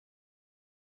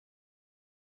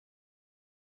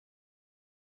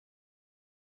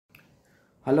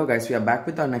Hello guys, we are back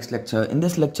with our next lecture. In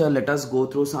this lecture, let us go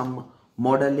through some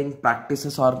modeling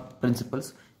practices or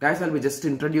principles. Guys, I'll be just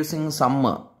introducing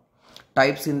some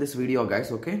types in this video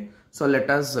guys, okay? So let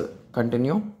us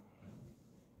continue.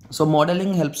 So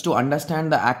modeling helps to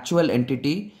understand the actual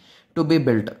entity to be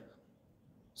built.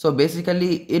 So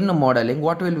basically in modeling,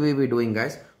 what will we be doing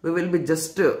guys? We will be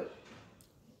just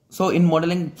so in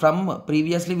modeling from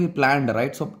previously we planned,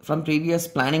 right? So from previous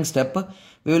planning step,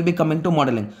 we will be coming to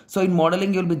modeling. So in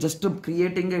modeling, you'll be just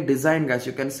creating a design guys.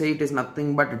 You can say it is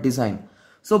nothing but design.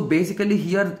 So basically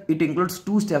here it includes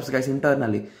two steps guys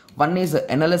internally. One is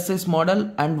analysis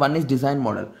model and one is design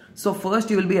model. So first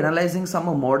you will be analyzing some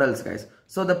models guys.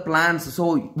 So the plans,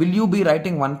 so will you be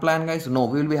writing one plan guys? No,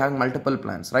 we will be having multiple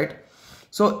plans, right?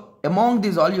 So among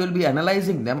these all, you will be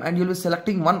analyzing them and you will be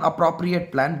selecting one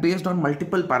appropriate plan based on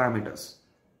multiple parameters.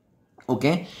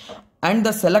 Okay. And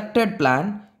the selected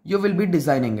plan, you will be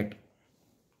designing it.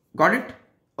 Got it?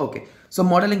 Okay. So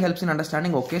modeling helps in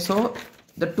understanding. Okay. So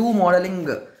the two modeling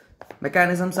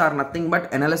mechanisms are nothing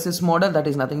but analysis model. That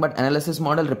is nothing but analysis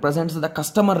model represents the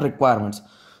customer requirements.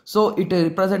 So it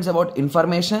represents about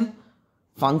information,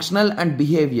 functional and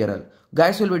behavioral.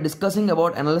 Guys, will be discussing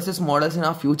about analysis models in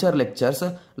our future lectures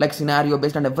like scenario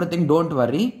based and everything. Don't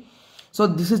worry. So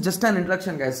this is just an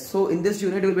introduction guys. So in this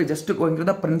unit, we will be just going through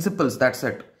the principles. That's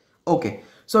it. Okay.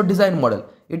 So design model,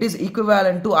 it is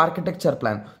equivalent to architecture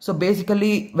plan. So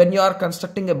basically when you are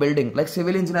constructing a building like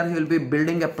civil engineer, he will be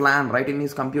building a plan right in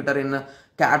his computer in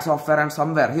CAD software and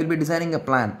somewhere he will be designing a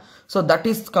plan. So that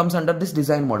is comes under this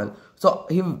design model. So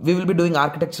we will be doing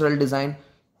architectural design,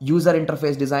 user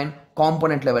interface design,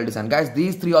 component level design. Guys,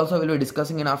 these three also will be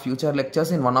discussing in our future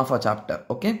lectures in one of our chapter.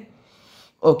 Okay.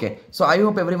 Okay. So I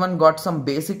hope everyone got some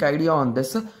basic idea on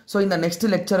this. So in the next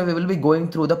lecture, we will be going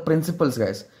through the principles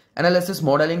guys. Analysis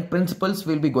modeling principles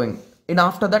will be going. And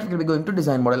after that, we will be going to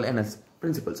design model analysis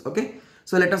principles. Okay.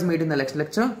 So let us meet in the next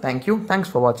lecture. Thank you. Thanks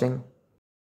for watching.